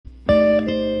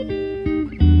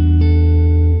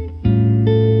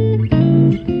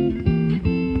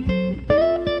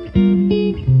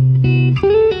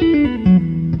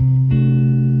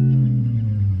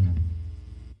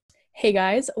Hey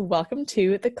guys, welcome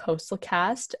to the Coastal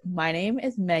Cast. My name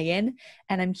is Megan,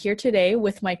 and I'm here today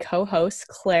with my co-hosts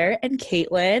Claire and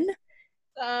Kaitlyn.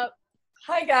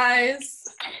 Hi guys.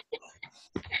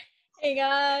 Hey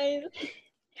guys,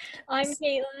 I'm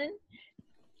Kaitlyn.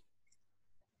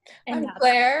 I'm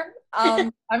Claire.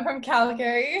 I'm from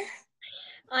Calgary.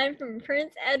 I'm from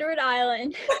Prince Edward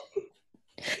Island.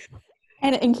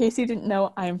 And in case you didn't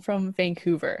know, I'm from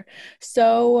Vancouver.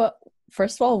 So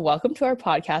first of all, welcome to our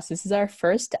podcast. This is our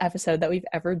first episode that we've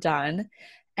ever done.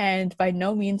 And by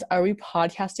no means are we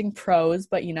podcasting pros,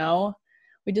 but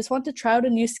we just want to try out a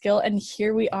new skill. And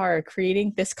here we are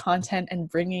creating this content and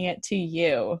bringing it to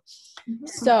you.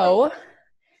 So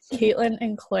Kaitlyn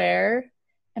and Claire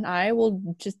and I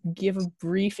will just give a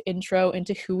brief intro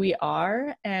into who we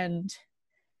are and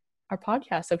our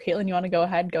podcast. So Kaitlyn, you want to go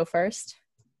ahead, go first?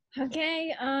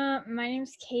 Okay, my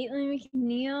name's Kaitlyn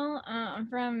MacNeil. I'm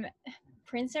from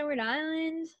Prince Edward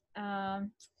Island,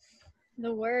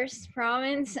 the worst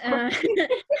province. Since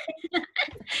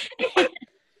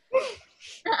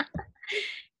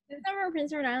I'm from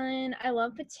Prince Edward Island, I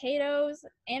love potatoes,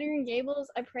 Anne and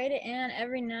Gables. I pray to Anne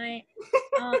every night.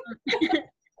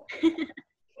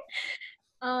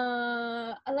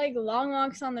 I like long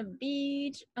walks on the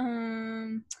beach,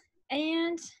 and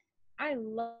I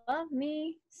love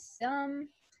me some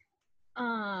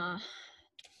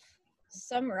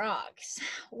rocks.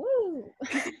 Woo!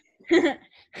 Good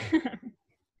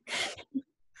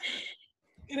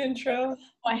intro.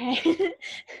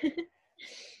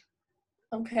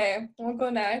 Okay, I'll go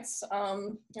next.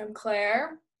 I'm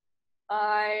Claire.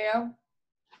 I'm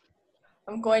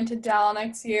going to Dal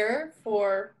next year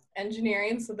for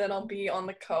engineering, so then I'll be on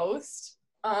the coast.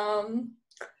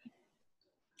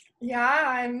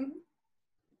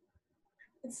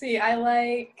 Let's see, I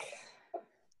like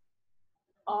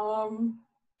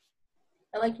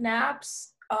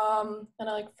naps, and I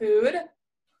like food,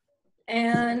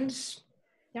 and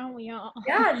don't we all?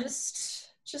 Yeah,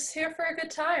 just here for a good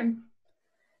time.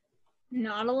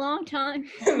 Not a long time.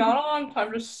 Not a long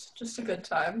time, just a good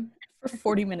time. For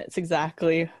 40 minutes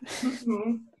exactly.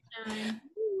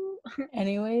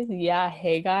 Anyways,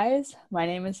 hey guys, my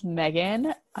name is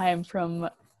Megan. I'm from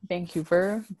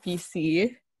Vancouver,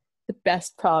 BC, the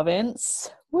best province.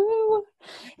 Woo!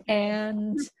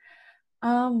 And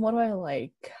what do I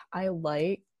like? I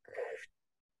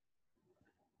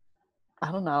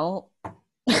don't know.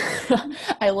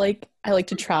 I like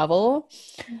to travel.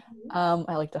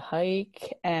 I like to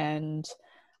hike, and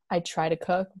I try to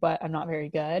cook, but I'm not very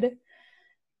good.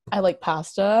 I like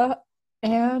pasta.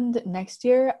 And next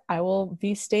year, I will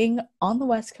be staying on the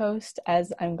West Coast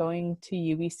as I'm going to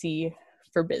UBC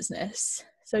for business.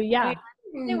 So, yeah.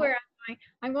 Where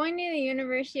I'm going to the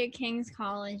University of King's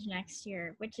College next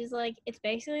year, which is it's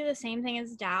basically the same thing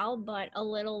as Dal, but a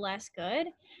little less good.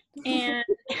 And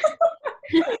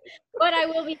but I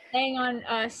will be staying on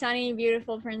sunny,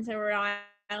 beautiful Prince Edward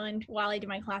Island while I do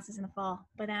my classes in the fall.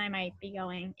 But then I might be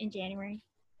going in January.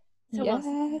 So yes.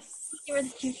 We'll see where the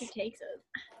future takes us.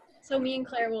 So me and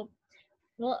Claire will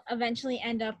eventually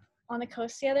end up on the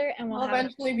coast together, and we'll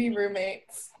eventually be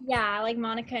roommates. Yeah, like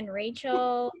Monica and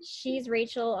Rachel. She's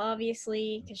Rachel,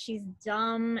 obviously, because she's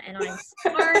dumb, and I'm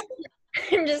smart.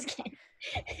 I'm just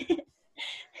kidding.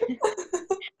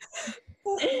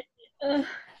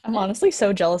 I'm honestly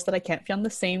so jealous that I can't be on the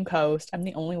same coast. I'm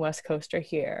the only West Coaster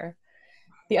here.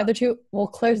 The other two, well,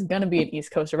 Claire's gonna be an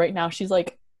East Coaster. Right now, she's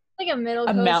like a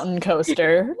mountain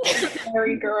coaster.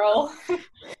 Calgary girl.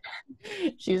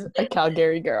 She's a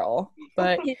Calgary girl.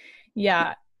 But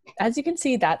yeah, as you can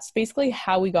see, that's basically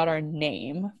how we got our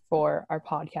name for our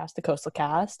podcast, the Coastal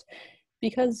Cast,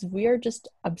 because we are just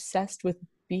obsessed with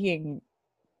being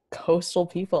coastal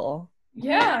people.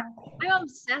 Yeah. I'm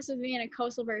obsessed with being a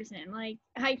coastal person.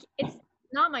 It's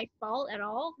not my fault at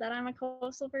all that I'm a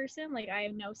coastal person. I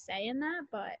have no say in that,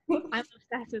 but I'm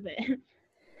obsessed with it.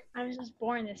 I was just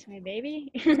born this way,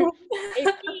 baby.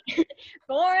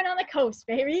 Born on the coast,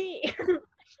 baby.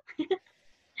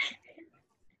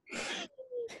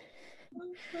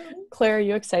 Claire, are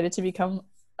you excited to become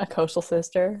a coastal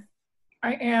sister?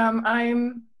 I am.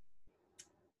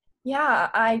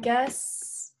 I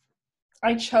guess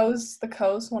I chose the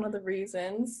coast. One of the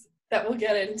reasons that we'll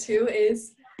get into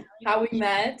is how we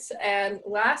met. And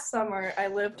last summer, I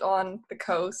lived on the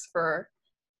coast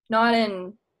not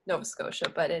in Nova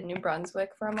Scotia, but in New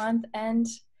Brunswick for a month. And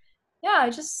yeah,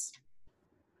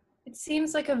 it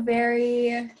seems like a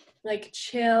very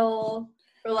chill,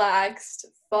 relaxed,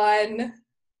 fun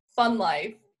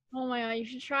life. Oh my god, you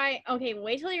should try. Okay,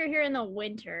 wait till you're here in the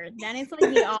winter. Then it's like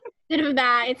the opposite of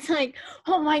that. It's like,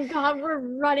 oh my god, we're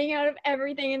running out of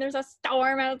everything and there's a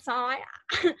storm outside.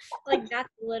 Like that's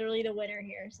literally the winter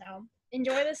here. So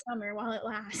enjoy the summer while it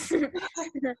lasts.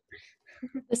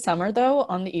 The summer though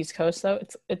on the East Coast though,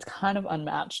 it's kind of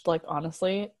unmatched. Like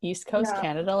honestly, East Coast Yeah.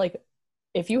 Canada, like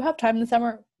if you have time in the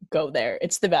summer, go there.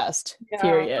 It's the best. Yeah.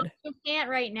 Period. You can't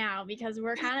right now because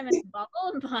we're kind of in a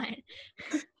bubble,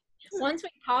 but once we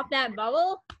pop that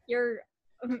bubble, you're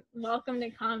welcome to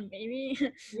come,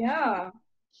 baby. Yeah.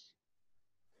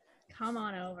 Come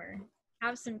on over.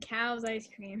 Have some Cow's ice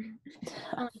cream.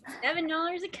 Only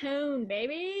 $7 a cone,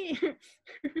 baby.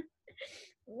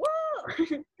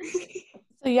 Whoa.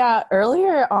 So yeah,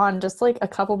 earlier on, just like a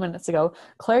couple minutes ago,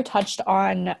 Claire touched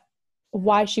on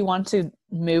why she wanted to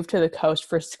move to the coast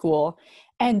for school.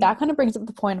 And that kind of brings up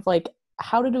the point of like,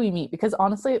 how did we meet? Because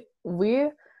honestly,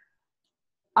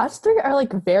 us three are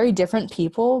like very different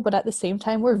people, but at the same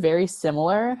time, we're very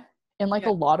similar in like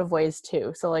a lot of ways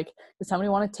too. So like, does somebody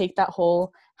want to take that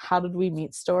whole how did we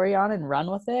meet story on and run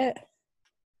with it?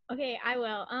 Okay, I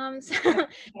will.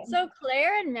 So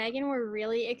Claire and Megan were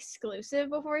really exclusive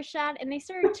before SHAD, and they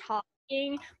started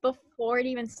talking before it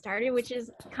even started, which is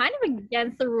kind of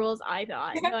against the rules, I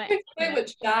thought. But Explain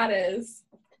what SHAD is.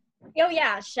 oh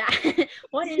yeah, SHAD.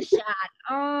 What is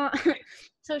SHAD?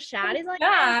 So SHAD is like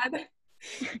SHAD.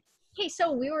 okay,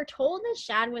 so we were told that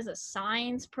SHAD was a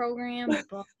science program,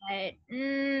 but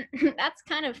that's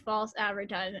kind of false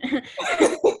advertising.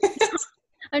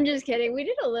 I'm just kidding. We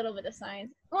did a little bit of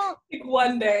science. Well, Like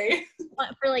one day.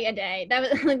 for like a day. That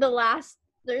was like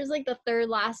there's like the third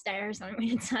last day or something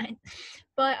we did science.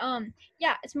 But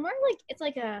yeah, it's more like it's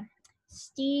like a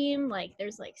STEAM, like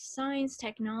there's like science,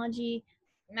 technology.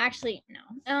 Actually,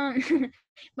 no.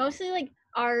 Mostly like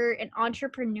art and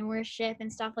entrepreneurship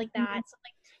and stuff like that. So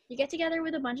like you get together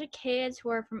with a bunch of kids who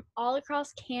are from all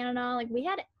across Canada. Like we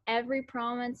had every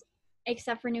province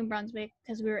except for New Brunswick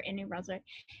because we were in New Brunswick,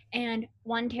 and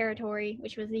one territory,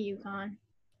 which was the Yukon,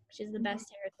 which is the best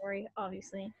territory,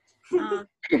 obviously.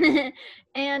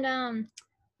 And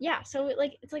yeah, so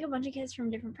it's like a bunch of kids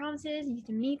from different provinces. You get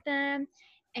to meet them,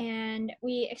 and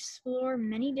we explore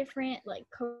many different like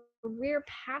career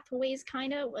pathways.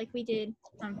 Kind of like we did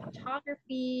some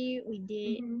photography. We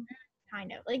did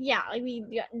kind of like yeah, like we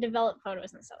developed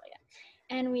photos and stuff like that.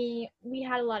 And we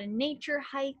had a lot of nature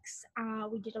hikes.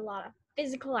 We did a lot of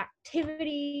physical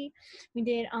activity. We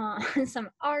did some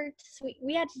art. So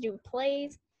we had to do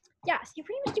plays. Yeah, so you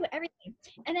pretty much do everything.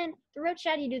 And then throughout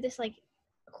SHAD, you do this like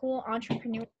cool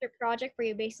entrepreneurship project where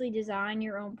you basically design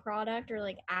your own product or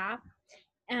like app.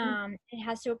 It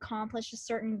has to accomplish a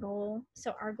certain goal.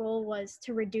 So our goal was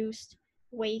to reduce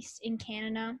waste in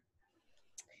Canada.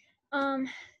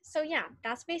 So yeah,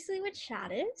 that's basically what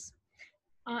SHAD is.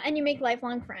 And you make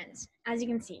lifelong friends, as you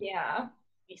can see. Yeah.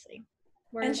 Obviously.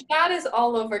 And SHAD is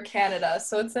all over Canada,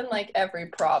 so it's in like every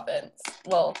province.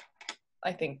 Well,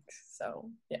 I think so,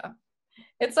 yeah.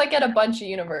 It's like at a bunch of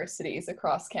universities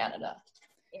across Canada.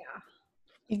 Yeah.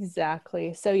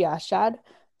 Exactly. So yeah, SHAD,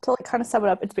 to like kind of sum it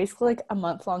up, it's basically like a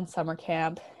month-long summer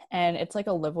camp, and it's like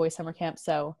a live-away summer camp.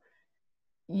 So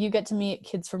you get to meet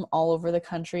kids from all over the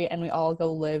country, and we all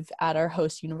go live at our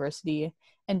host university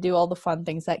and do all the fun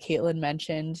things that Kaitlyn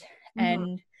mentioned.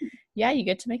 And yeah, you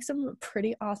get to make some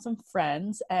pretty awesome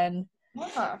friends. And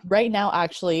right now,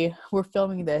 actually, we're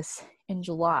filming this in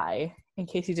July, in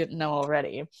case you didn't know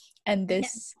already. And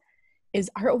this is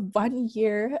our 1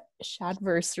 year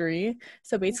SHADversary.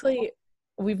 So basically,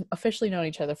 we've officially known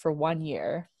each other for 1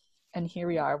 year. And here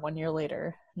we are 1 year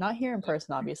later. Not here in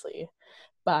person, obviously,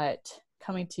 but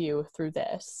coming to you through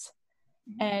this.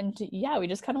 And yeah, we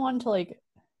just kind of wanted to like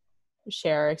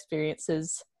share our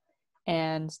experiences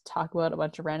and talk about a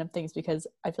bunch of random things, because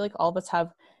I feel like all of us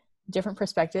have different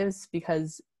perspectives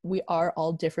because we are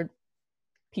all different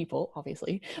people,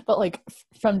 obviously, but like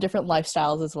from different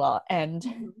lifestyles as well.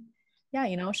 And yeah,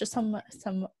 you know, it's just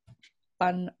some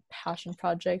fun passion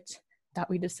project that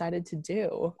we decided to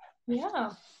do.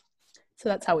 Yeah. So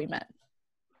that's how we met.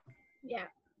 Yeah.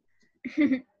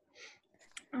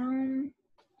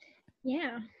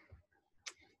 Yeah.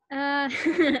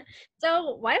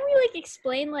 So why don't we like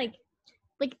explain like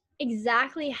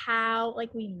exactly how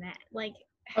like we met? Like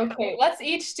Okay, let's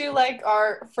each do like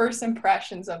our first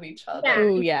impressions of each other. Yeah.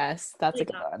 Oh yes, that's a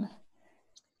good one.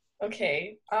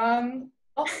 Okay.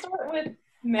 I'll start with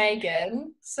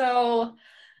Megan. So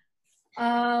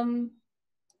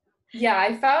yeah,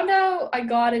 I found out I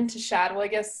got into SHAD, well, I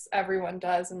guess everyone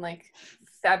does, in like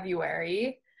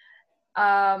February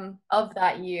of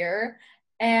that year.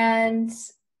 And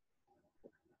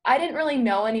I didn't really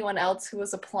know anyone else who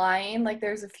was applying. Like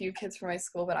there's a few kids from my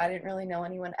school, but I didn't really know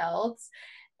anyone else.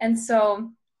 And so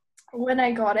when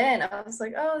I got in, I was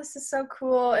like, oh, this is so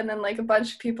cool. And then like a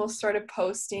bunch of people started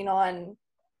posting on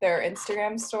their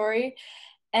Instagram story.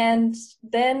 And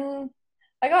then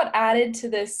I got added to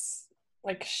this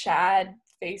like SHAD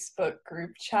Facebook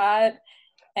group chat.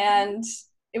 And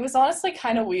it was honestly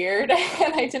kind of weird.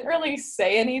 And I didn't really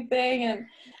say anything. And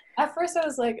at first I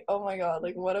was like, oh my God,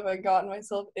 like what have I gotten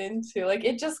myself into? Like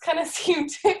it just kind of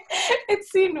seemed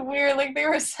weird. Like they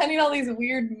were sending all these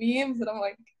weird memes and I'm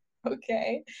like,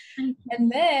 okay. And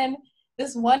then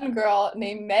this one girl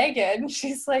named Megan,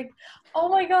 she's like, oh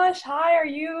my gosh, hi,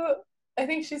 I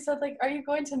think she said like, are you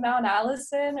going to Mount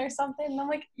Allison or something? And I'm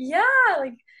like, yeah,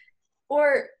 like,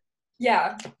 or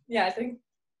yeah,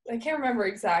 I can't remember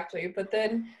exactly, but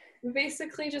then we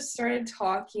basically just started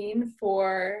talking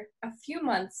for a few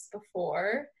months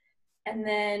before, and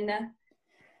then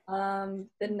a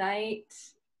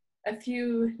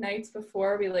few nights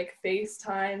before, we like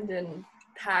FaceTimed and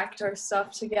packed our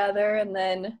stuff together, and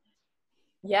then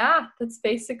yeah, that's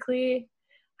basically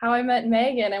how I met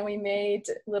Megan, and we made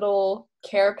little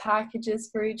care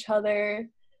packages for each other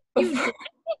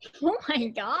Oh my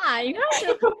God. You guys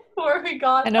are before we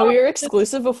got I know we were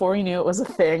exclusive before we knew it was a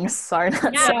thing. Sorry,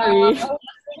 not Yeah. sorry.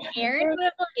 Aaron would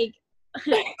have like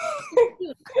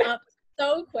up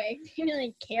so quick. He'd be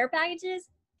like, care packages?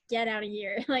 Get out of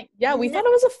here. Like, Yeah, we thought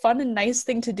it was a fun and nice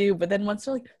thing to do, but then once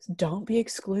they're like, don't be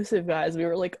exclusive, guys, we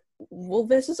were like, well,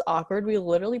 this is awkward. We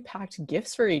literally packed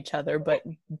gifts for each other, but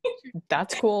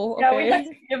that's cool. Yeah, okay. we had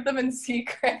to give them in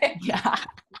secret. Yeah.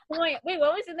 wait, what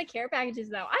was in the care packages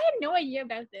though? I had no idea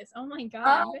about this. Oh my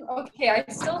God. Okay, I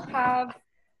still have,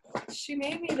 she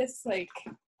made me this like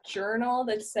journal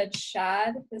that said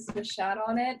SHAD, this was SHAD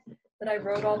on it, that I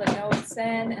wrote all the notes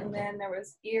in, and then there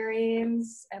was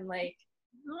earrings and like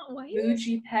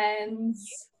Muji pens.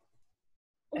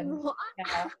 And, What?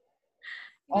 yeah.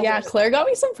 Yeah, Claire got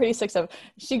me some pretty sick stuff.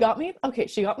 She got me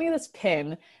this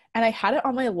pin, and I had it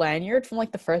on my lanyard from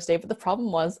like the first day, but the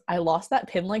problem was I lost that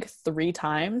pin like 3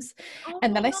 times.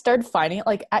 And then I started finding it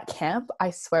like at camp.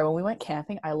 I swear when we went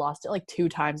camping, I lost it like 2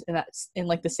 times in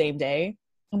like the same day.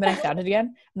 And then I found it again,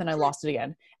 and then I lost it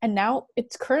again. And now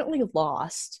it's currently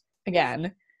lost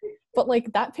again. But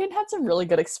like that pin had some really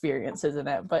good experiences in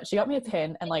it. But she got me a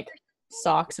pin and like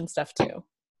socks and stuff too.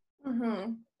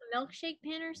 Mm-hmm. A milkshake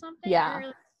pin or something? Yeah.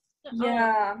 Or,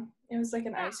 Yeah, it was like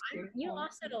an ice cream. You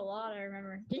lost it a lot, I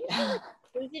remember. Didn't you like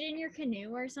lose it in your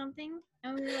canoe or something?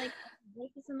 And we were like,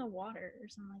 what is in the water or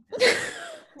something like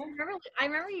that? I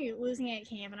remember you losing it at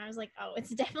camp, and I was like, oh, it's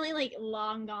definitely like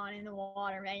long gone in the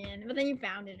water, Megan. But then you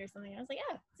found it or something. I was like,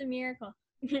 oh, it's a miracle.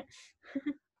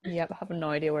 Yep, I have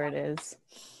no idea where it is.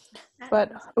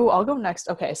 But I'll go next.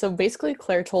 Okay, so basically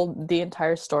Claire told the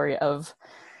entire story of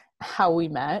how we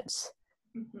met,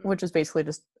 which is basically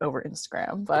just over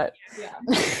Instagram. But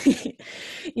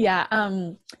yeah.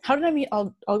 How did I meet?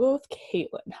 I'll go with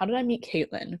Kaitlyn. How did I meet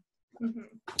Kaitlyn?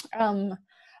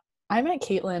 I met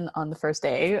Kaitlyn on the first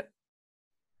day,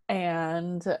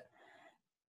 and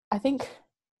I think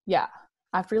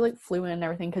after we like flew in and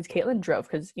everything, because Kaitlyn drove,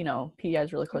 because you know PEI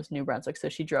is really close to New Brunswick, so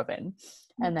she drove in,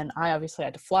 and then I obviously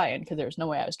had to fly in because there was no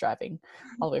way I was driving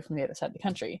all the way from the other side of the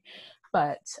country.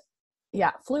 But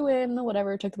yeah, flew in,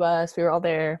 whatever, took the bus, we were all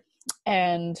there,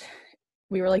 and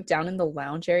we were like down in the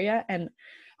lounge area. And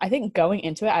I think going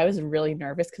into it, I was really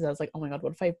nervous because I was like, oh my God,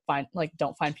 what if I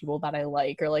don't find people that I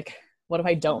like, or like what if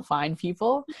I don't find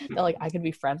people that like I could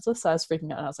be friends with? So I was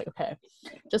freaking out, and I was like, okay,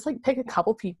 just like pick a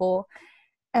couple people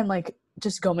and like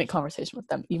just go make conversation with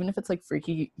them. Even if it's like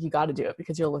freaky, you got to do it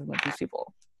because you're living with these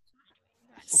people.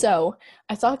 So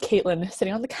I saw Kaitlyn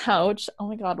sitting on the couch, oh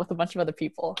my God, with a bunch of other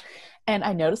people. And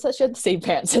I noticed that she had the same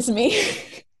pants as me.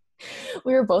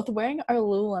 We were both wearing our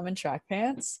Lululemon track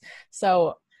pants.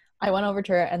 So I went over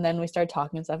to her, and then we started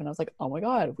talking and stuff, and I was like, oh my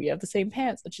God, we have the same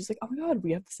pants. And she's like, oh my God,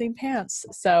 we have the same pants.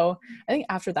 So I think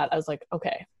after that, I was like,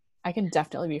 okay, I can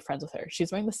definitely be friends with her.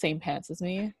 She's wearing the same pants as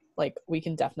me. Like, we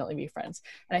can definitely be friends.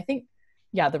 And I think,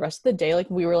 yeah, the rest of the day, like,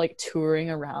 we were, like, touring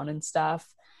around and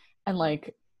stuff. And,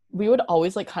 like, we would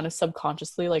always, like, kind of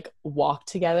subconsciously, like, walk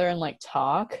together and, like,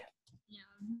 talk.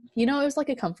 You know, it was like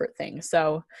a comfort thing.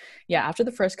 So yeah, after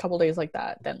the first couple days like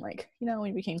that, then like, you know,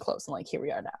 we became close, and like here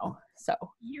we are now. So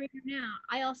here we are now.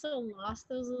 I also lost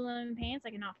those Lululemon pants.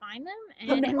 I cannot find them.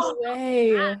 And no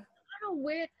way. I don't know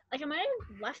where, like I might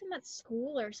have left them at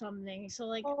school or something. So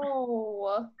like I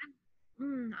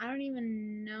don't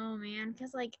even know, man,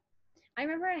 because like I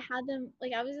remember I had them,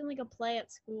 like I was in like a play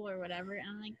at school or whatever,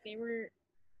 and like they were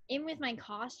in with my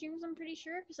costumes, I'm pretty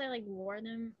sure, because I like wore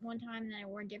them one time and then I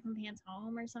wore different pants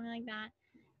home or something like that.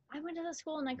 I went to the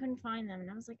school and I couldn't find them,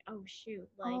 and I was like, oh shoot,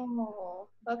 like. Oh,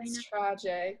 that's know.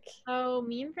 tragic. Oh,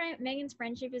 me and Megan's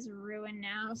friendship is ruined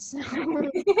now. So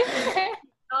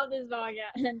all this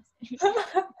podcast.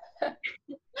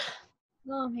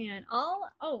 Oh man. Now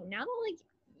that like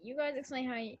you guys explain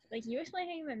how you explain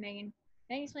how you met Megan.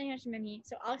 Megan explained how she met me.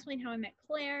 So I'll explain how I met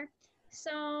Claire.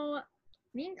 So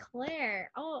me and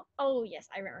Claire. Oh yes,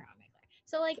 I remember how I met Claire.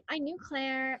 So like I knew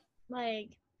Claire like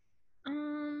I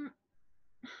don't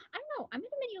know. I might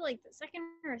have met you like the second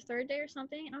or third day or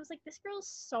something, and I was like, this girl's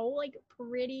so like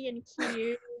pretty and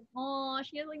cute. Oh,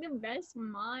 she has like the best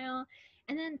smile.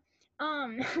 And then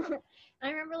I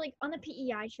remember like on the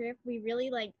PEI trip, we really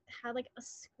like had like a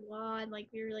squad, like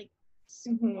we were like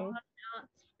squad out.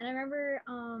 And I remember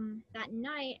that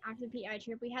night after the PEI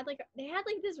trip, they had like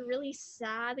this really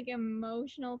sad, like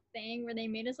emotional thing where they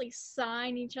made us like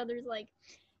sign each other's like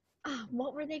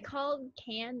what were they called?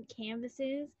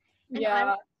 Canvases. And I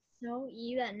was so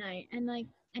that night. And like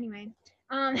anyway,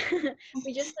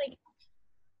 we just like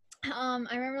I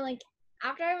remember like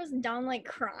after I was done like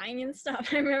crying and stuff,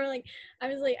 I remember like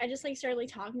I just like started like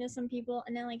talking to some people,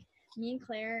 and then like me and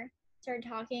Claire started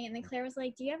talking, and then Claire was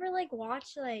like, do you ever like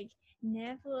watch like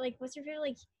Netflix, like what's your favorite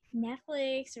like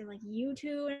Netflix or like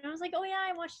YouTube? And I was like, oh yeah,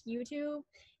 I watch YouTube.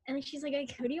 And like she's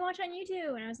like, who do you watch on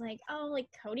YouTube? And I was like, oh, like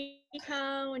Cody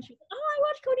Co. And she's like, oh, I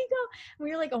watch Cody Co. And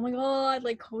we were like, oh my god,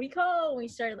 like Cody Co. And we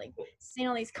started like saying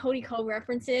all these Cody Co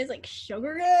references, like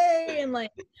Sugar Ray and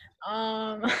like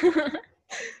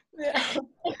Yeah.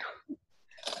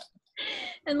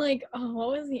 And like, oh, what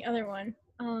was the other one?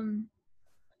 I don't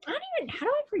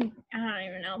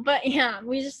even know. But yeah,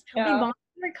 we bonded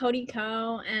for Cody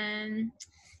Co. And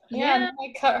yeah,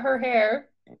 I cut her hair.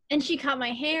 And she cut my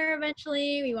hair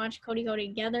eventually. We watched Cody Go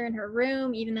together in her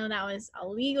room, even though that was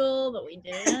illegal, but we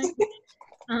did.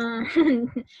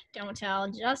 Don't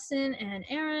tell Justin and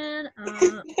Aaron.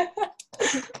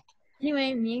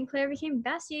 Anyway, me and Claire became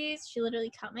besties. She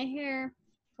literally cut my hair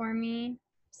for me.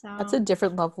 So that's a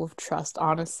different level of trust,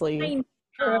 honestly. I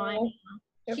know.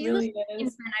 It She's really the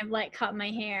is. I've let cut my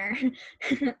hair.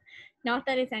 Not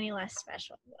that it's any less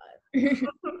special, but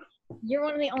you're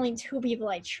one of the only two people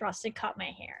I trust to cut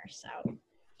my hair. So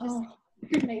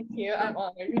thank you. I'm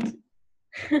honored.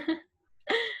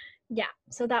 Yeah,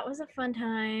 so that was a fun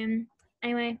time.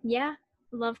 Anyway, yeah,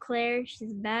 love Claire. She's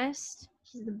the best.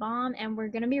 She's the bomb, and we're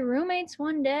gonna be roommates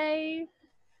one day.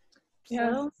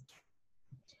 Yes. So,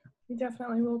 we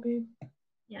definitely will be.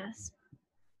 Yes.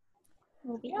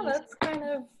 We'll be yeah, that's kind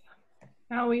of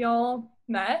how we all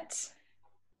met.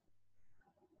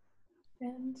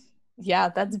 And yeah,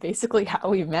 that's basically how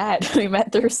we met. We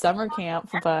met through summer camp,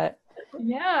 but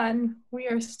yeah, and we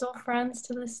are still friends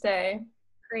to this day.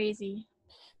 Crazy.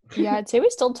 Yeah, I'd say we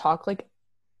still talk like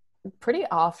pretty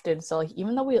often. So like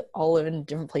even though we all live in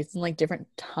different places and like different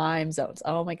time zones.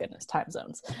 Oh my goodness, time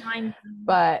zones.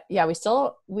 But yeah, we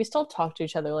still talk to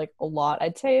each other like a lot.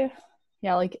 I'd say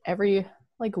like every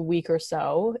like week or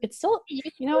so. It's still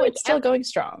it's still going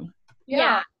strong.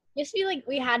 Yeah. Used to be like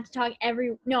we had to talk at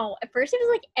first it was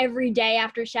like every day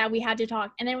after SHAD we had to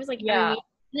talk, and then it was like every week.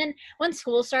 And then when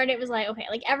school started it was like okay,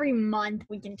 like every month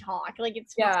we can talk. Like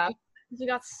it's we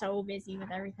got so busy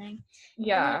with everything.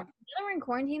 Yeah. Now that we're in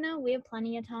quarantine though, we have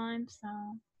plenty of time, so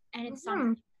and it's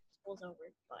summer, school's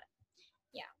over, but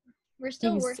yeah. We're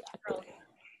still working early,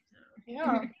 so.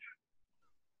 Yeah.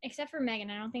 Except for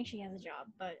Megan, I don't think she has a job,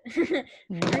 but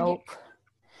Nope.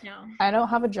 No. I don't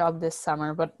have a job this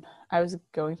summer, but I was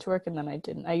going to work and then I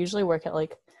didn't. I usually work at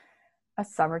like a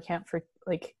summer camp for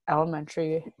like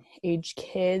elementary age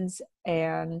kids,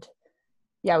 and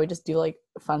yeah, we just do like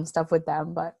fun stuff with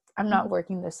them, but I'm not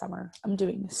working this summer. I'm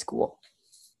doing school.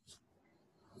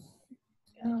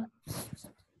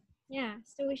 Yeah,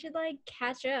 so we should like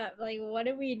catch up. Like, what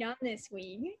have we done this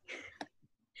week?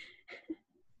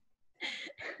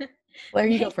 Claire,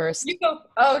 you go first. You go.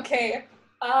 Okay.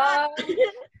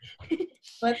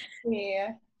 Let's see.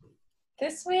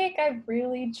 This week I've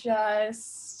really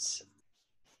just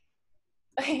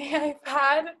I've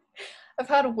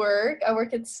had work. I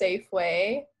work at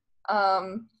Safeway.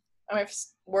 I've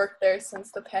worked there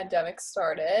since the pandemic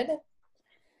started.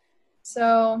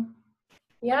 So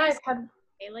yeah, I've had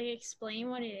like explain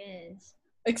what it is.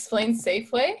 Explain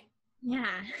Safeway?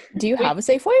 Yeah. Do you have a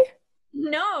Safeway?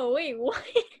 No, wait, what?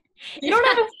 You don't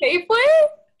have a Safeway?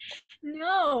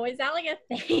 No, is that like a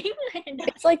thing?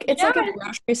 It's like a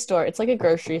grocery store. It's like a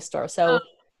grocery store. So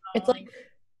it's like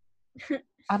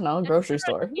I don't know, a grocery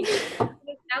store.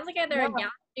 It sounds like either a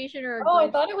gas station or I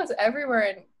thought it was everywhere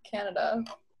in Canada.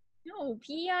 No,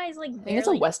 PEI is like I think it's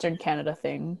a Western Canada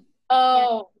thing.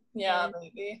 Oh, yeah,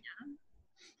 maybe.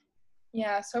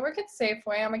 Yeah, so I work at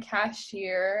Safeway. I'm a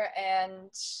cashier,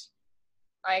 and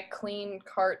I clean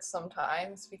carts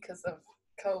sometimes because of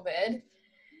COVID.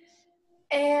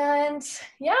 And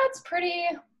yeah, it's pretty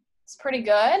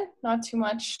good. Not too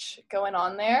much going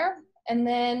on there. And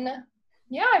then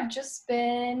yeah, I've just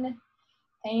been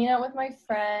hanging out with my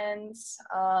friends,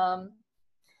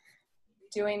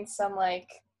 doing some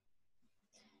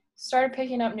started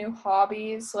picking up new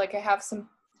hobbies. So I have some.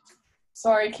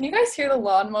 Sorry, can you guys hear the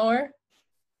lawnmower?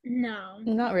 No.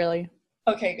 Not really.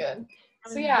 Okay, good.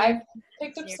 So yeah, I've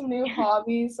picked up some new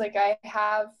hobbies. I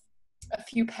have a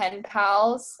few pen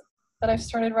pals that I've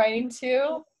started writing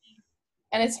to,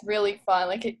 and it's really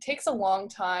fun. It takes a long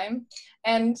time,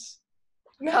 and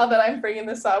now that I'm bringing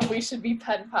this up, we should be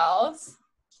pen pals.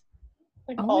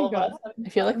 Oh all my of God. us. I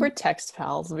feel like we're text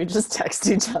pals. We just text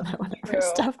each other whenever True.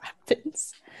 stuff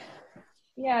happens.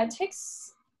 Yeah, it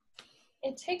takes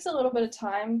a little bit of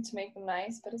time to make them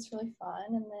nice, but it's really fun.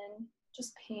 And then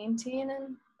just painting,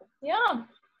 and yeah,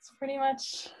 it's pretty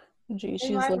much. Gee,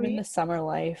 she's living the summer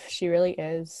life. She really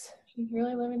is. She's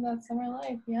really living that summer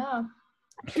life, yeah.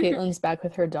 Kaitlyn's back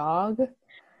with her dog.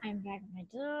 I'm back with my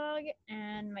dog,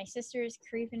 and my sister is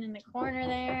creeping in the corner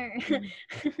there.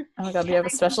 Oh my God, we have a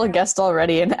special guest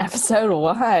already in episode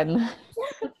 1.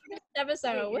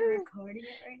 Episode. Wait, you're recording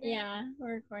it right now? Yeah,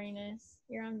 we're recording this.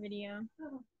 You're on video.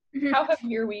 How have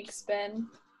your weeks been?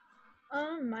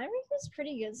 My week was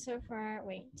pretty good so far.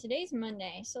 Wait, today's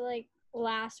Monday, so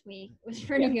last week was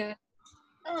pretty good.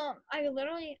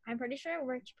 I'm pretty sure I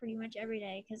worked pretty much every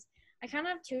day because I kind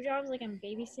of have 2 jobs. I'm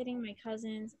babysitting my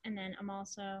cousins, and then I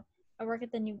work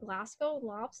at the new Glasgow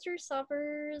Lobster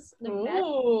Suppers. The Ooh. best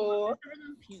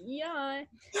on PEI.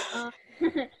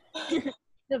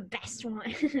 The best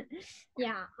one.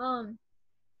 Yeah.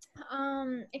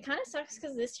 It kind of sucks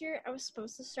because this year I was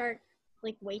supposed to start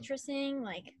waitressing,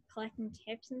 collecting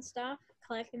tips and stuff,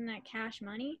 collecting that cash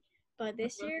money. But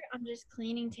this year I'm just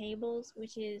cleaning tables,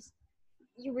 which is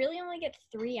you really only get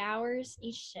 3 hours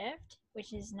each shift,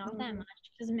 which is not that much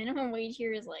because minimum wage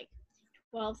here is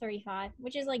 $12.35,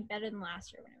 which is better than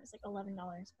last year when it was $11.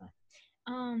 But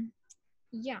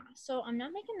yeah, so I'm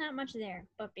not making that much there.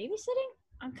 But babysitting,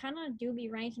 I'm kind of do be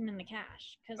ranking in the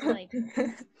cash because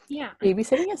yeah.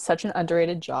 Babysitting is such an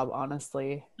underrated job,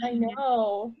 honestly. I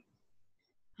know.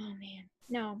 Oh man,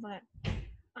 no, but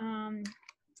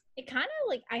it kind of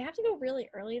I have to go really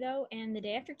early though, and the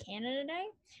day after Canada Day.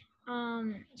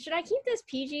 Should I keep this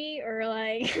PG or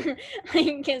is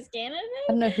Canada Day? I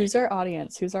don't know, who's our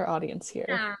audience here?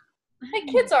 Yeah.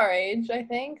 Kids our age, I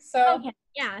think. So okay,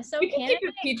 yeah. So we can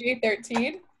Canada keep it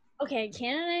PG-13. Okay,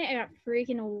 Canada Day, I got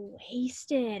freaking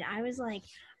wasted. I was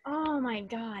oh my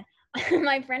God.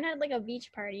 My friend had a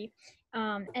beach party.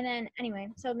 And then anyway,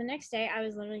 so the next day I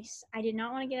was I did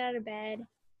not want to get out of bed.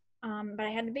 But I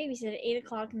had to babysit at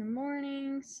 8:00 in the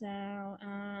morning. So,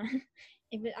 I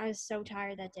was so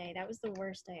tired that day. That was the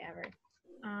worst day ever.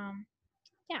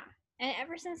 Yeah. And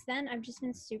ever since then, I've just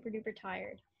been super duper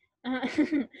tired. I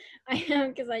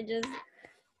am because because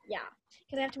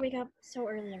I have to wake up so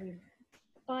early every morning.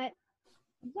 But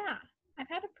yeah, I've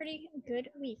had a pretty good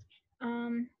week.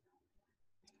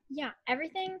 Yeah,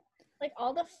 everything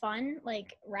all the fun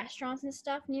restaurants and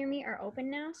stuff near me are open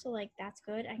now, so that's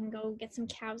good. I can go get some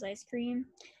Cow's ice cream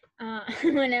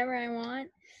whenever I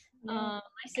want. My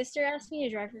sister asked me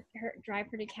to drive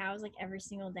her to Cow's every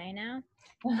single day now,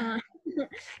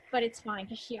 but it's fine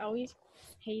because she always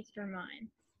pays for mine.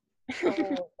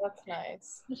 Oh, that's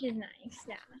nice. Which is nice,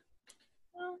 yeah.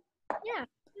 Well, yeah,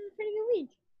 it was a pretty good week.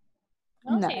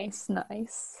 Okay.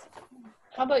 Nice.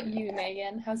 How about you,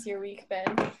 Megan? How's your week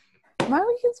been? My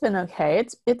week has been okay.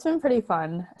 It's been pretty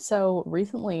fun. So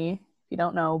recently, if you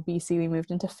don't know, BC, we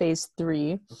moved into phase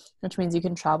 3, which means you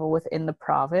can travel within the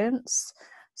province.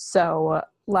 So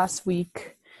last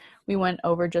week, we went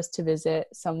over just to visit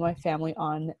some of my family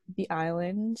on the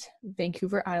island,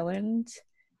 Vancouver Island.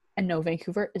 And no,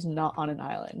 Vancouver is not on an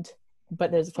island,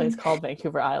 but there's a place called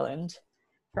Vancouver Island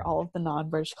for all of the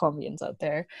non-British Columbians out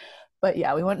there. But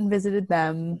yeah, we went and visited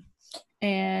them.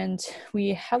 And we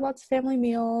had lots of family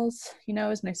meals. It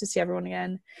was nice to see everyone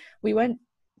again.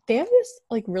 They have this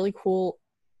really cool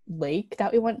lake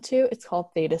that we went to. It's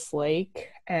called Thetis Lake.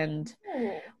 And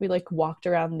we walked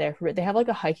around there. They have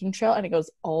a hiking trail and it goes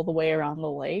all the way around the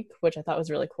lake, which I thought was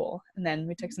really cool. And then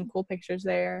we took some cool pictures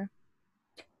there.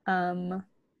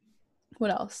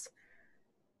 What else?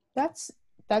 That's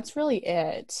really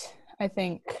it, I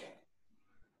think.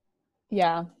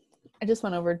 Yeah. I just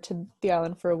went over to the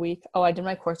island for a week. Oh, I did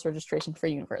my course registration for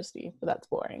university, but that's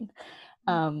boring.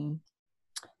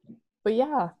 But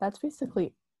yeah, that's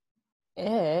basically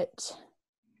it.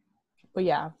 But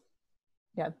yeah,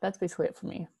 yeah, that's basically it for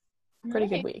me. Pretty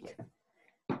good week.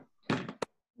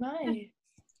 Nice.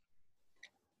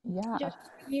 Yeah. Just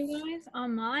for you guys,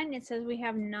 on mine, it says we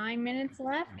have 9 minutes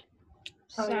left.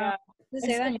 Oh, So, yeah. to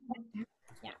say that,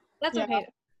 yeah, that's okay.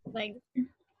 Like,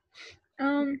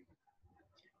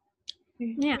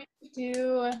 yeah.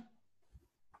 Do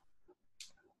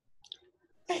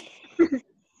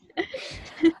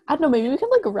I don't know, maybe we can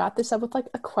like wrap this up with like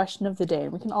a question of the day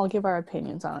and we can all give our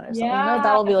opinions on it or something. Yeah.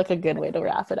 That'll be like a good way to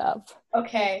wrap it up.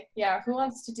 Okay, yeah. Who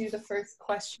wants to do the first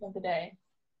question of the day?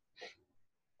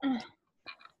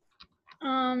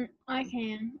 I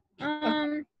can.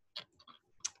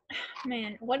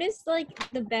 Man, what is like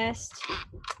the best,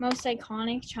 most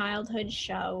iconic childhood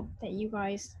show that you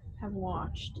guys have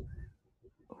watched?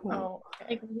 Oh,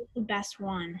 okay. Like, what's the best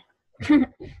one? Do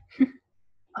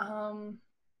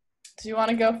you want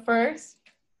to go first?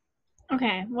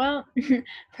 Okay, well,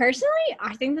 personally,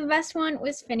 I think the best one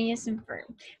was Phineas and Ferb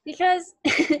because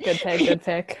Good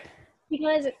pick.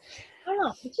 because I don't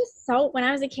know, it's just so. When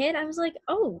I was a kid, I was like,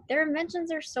 oh, their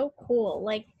inventions are so cool.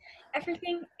 Like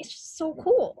everything is just so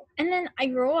cool. And then I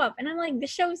grow up, and I'm like,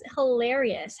 this show's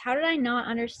hilarious. How did I not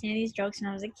understand these jokes when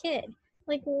I was a kid?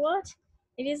 Like what?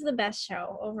 It is the best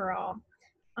show overall.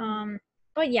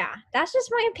 But yeah, that's just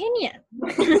my opinion.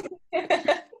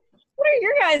 What are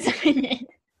your guys' opinion?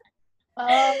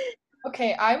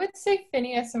 Okay, I would say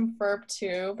Phineas and Ferb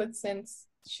too, but since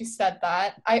she said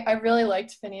that, I really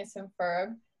liked Phineas and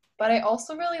Ferb, but I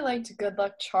also really liked Good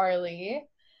Luck Charlie.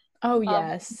 Oh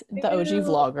yes, the OG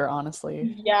vlogger,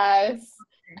 honestly. Yes.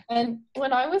 And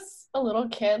when I was a little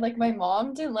kid, like my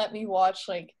mom didn't let me watch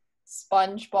like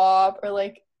SpongeBob or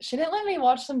like she didn't let me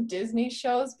watch some Disney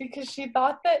shows because she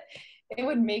thought that it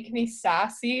would make me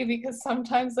sassy because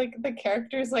sometimes like the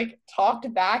characters like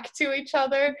talked back to each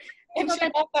other and she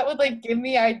thought that would like give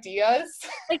me ideas.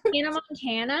 Like Hannah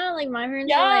Montana, like my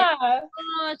parents were Yeah. like,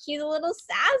 oh, she's a little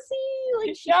sassy.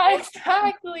 Like Yeah,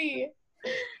 exactly.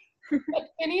 But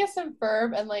Phineas and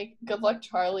Ferb and like Good Luck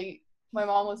Charlie, my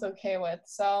mom was okay with.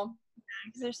 So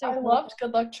they're so I cool. loved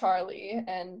Good Luck Charlie,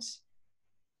 and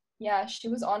yeah, she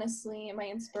was honestly my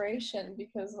inspiration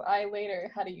because I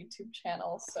later had a YouTube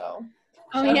channel. So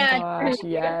Oh Oh yeah, gosh,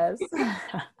 yes.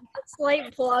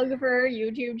 slight plug for her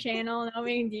YouTube channel. No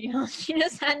big deal. She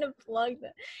just had to plug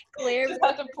the Claire. Just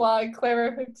had to plug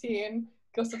Claire15.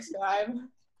 Go subscribe.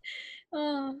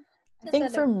 Oh, I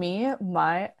think for me,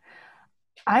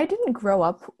 I didn't grow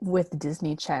up with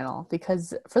Disney Channel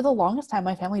because for the longest time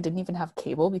my family didn't even have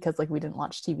cable because like we didn't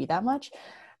watch TV that much.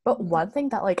 But one thing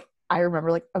that like I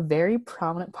remember like a very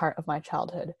prominent part of my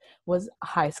childhood was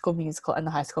High School Musical and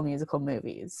the High School Musical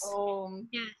movies.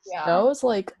 yes. Yeah. Those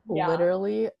like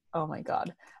literally, oh my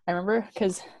god. I remember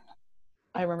this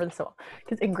so well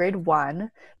because in grade 1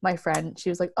 my friend, she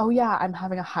was like, oh yeah, I'm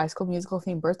having a High School Musical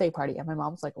themed birthday party, and my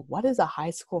mom was like, what is a High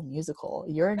School Musical?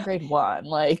 You're in grade 1,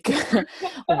 like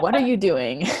what are you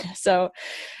doing? So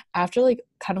after like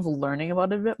kind of learning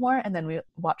about it a bit more and then we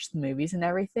watched the movies and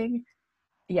everything,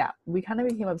 yeah, we kind of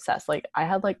became obsessed. Like I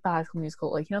had like the High School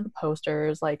Musical, like, you know, the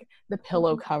posters, like the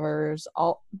pillow covers,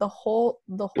 all the whole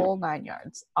 9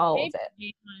 yards, all of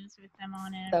it. With them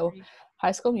on it. So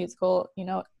High School Musical, you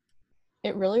know,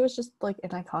 it really was just like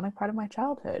an iconic part of my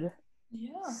childhood.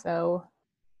 Yeah. So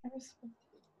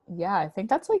yeah, I think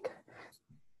that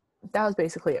was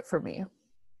basically it for me.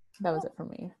 That was it for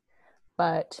me.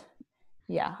 But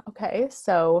yeah, okay.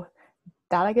 So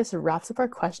that I guess wraps up our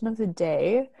question of the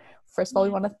day. First of all, we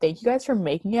want to thank you guys for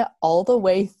making it all the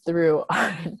way through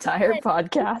our entire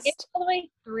podcast. It's all the way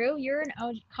through. You're an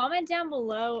OG. Comment down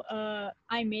below.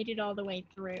 I made it all the way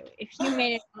through. If you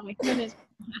made it all the way through this.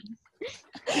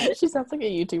 She sounds like a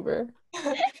YouTuber.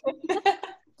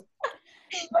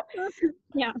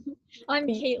 Yeah, I'm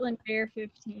Kaitlyn Bear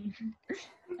 15.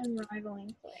 I'm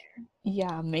rivaling Claire.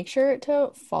 Yeah, make sure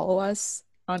to follow us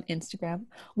on Instagram.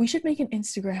 We should make an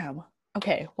Instagram.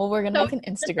 Okay, well, we're gonna make an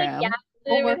Instagram.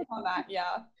 We'll work on that.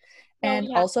 Yeah. And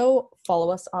also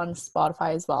follow us on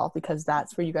Spotify as well, because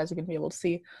that's where you guys are going to be able to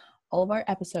see all of our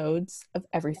episodes of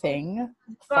everything.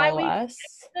 Follow us.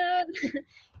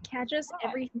 Catch us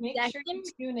every Make second. sure you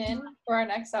tune in for our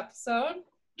next episode.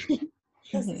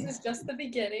 Because this is just the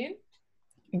beginning.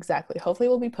 Exactly. Hopefully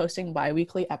we'll be posting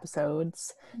bi-weekly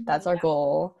episodes. That's our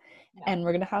goal. Yeah. And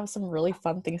we're going to have some really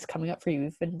fun things coming up for you.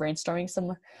 We've been brainstorming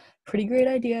some pretty great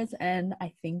ideas, and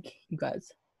I think you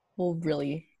guys will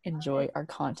really enjoy our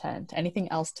content. Anything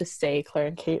else to say, Claire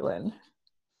and Kaitlyn?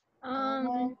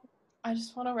 I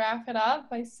just want to wrap it up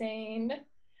by saying,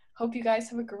 hope you guys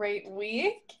have a great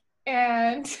week.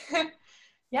 And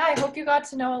yeah, I hope you got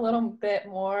to know a little bit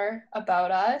more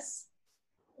about us.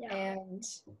 Yeah. And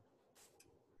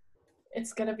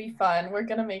It's gonna be fun. We're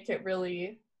gonna make it a good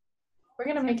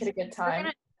We're time.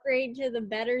 gonna upgrade to the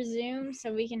better Zoom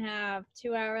so we can have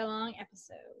 2-hour-long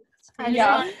episodes. I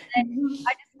just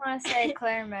want to say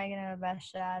Claire and Megan are the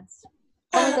best shads.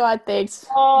 Oh my god, thanks.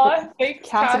 Aw, thanks,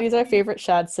 Cassidy's our favorite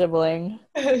Shad sibling.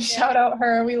 Shout out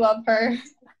her. We love her.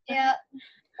 Yeah.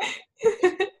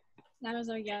 That was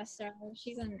our guest star.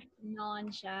 She's a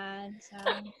non-Shad, so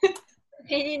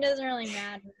opinion doesn't really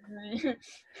matter.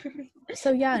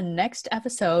 So yeah, next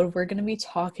episode, we're going to be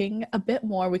talking a bit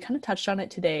more. We kind of touched on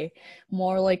it today.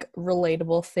 More like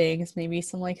relatable things, maybe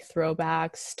some like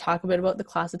throwbacks, talk a bit about the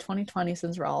class of 2020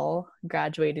 since we're all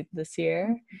graduated this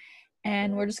year.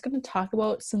 And we're just going to talk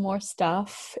about some more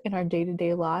stuff in our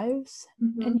day-to-day lives.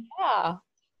 And yeah,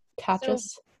 catch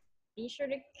us. Be sure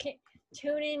to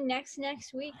tune in next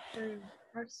week for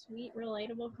our sweet,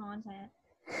 relatable content.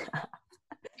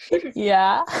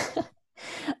 Yeah.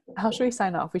 How should we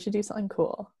sign off? We should do something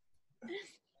cool.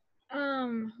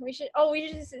 We should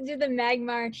just do the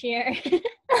Magmar cheer.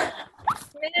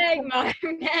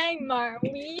 Magmar.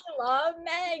 We love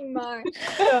Magmar.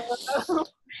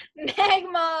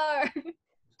 Magmar.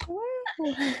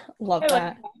 Love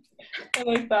that. I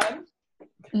like that.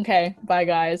 Okay, bye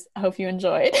guys. I hope you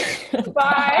enjoyed.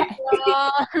 Bye.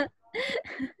 Bye.